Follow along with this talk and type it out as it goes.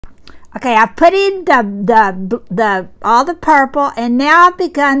Okay, I've put in all the purple, and now I've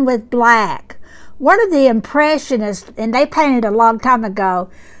begun with black. One of the Impressionists, and they painted a long time ago.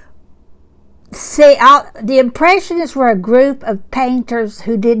 See, the Impressionists were a group of painters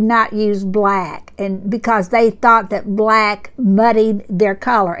who did not use black, and because they thought that black muddied their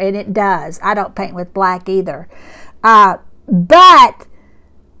color, and it does. I don't paint with black either. But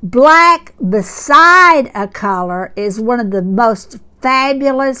black beside a color is one of the most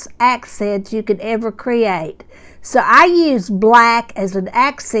fabulous accents you could ever create. So I use black as an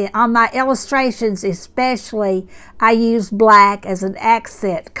accent. On my illustrations especially, I use black as an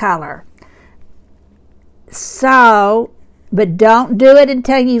accent color. So, but don't do it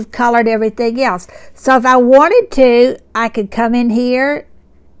until you've colored everything else. So if I wanted to, I could come in here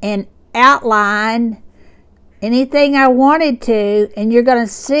and outline anything I wanted to, and you're going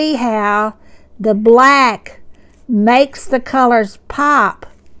to see how the black makes the colors pop.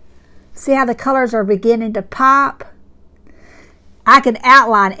 See how the colors are beginning to pop? I can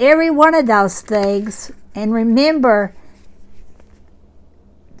outline every one of those things, and remember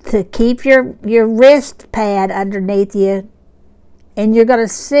to keep your wrist pad underneath you, and you're going to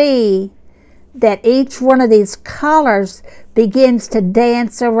see that each one of these colors begins to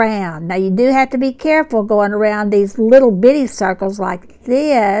dance around. Now you do have to be careful going around these little bitty circles like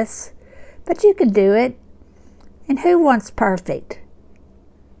this, but you can do it. And who wants perfect?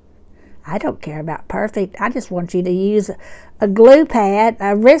 I don't care about perfect. I just want you to use a glue pad,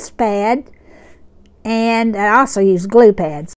 a wrist pad, and I also use glue pads.